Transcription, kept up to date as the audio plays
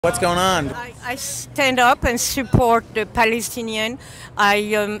What's going on? I stand up and support the Palestinian. I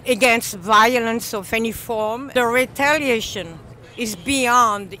against violence of any form. The retaliation is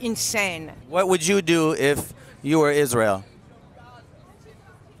beyond insane. What would you do if you were Israel?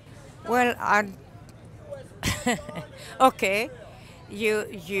 Well, okay,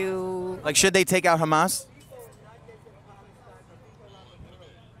 you. Like, should they take out Hamas?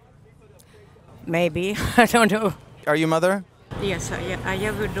 Maybe. I don't know. Are you mother? Yes, I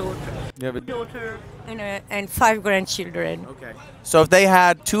have a daughter. You have a Daughter and 5 grandchildren. Okay. So if they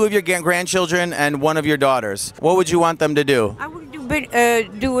had 2 of your grandchildren and 1 of your daughters, what would you want them to do? I would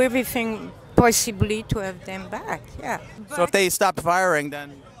do everything possibly to have them back. Yeah. So if they stop firing,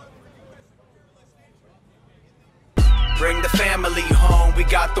 then... Bring the family home, we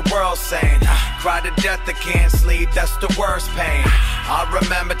got the world saying cry to death, I can't sleep, that's the worst pain. I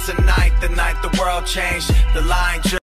remember tonight, the night the world changed. The line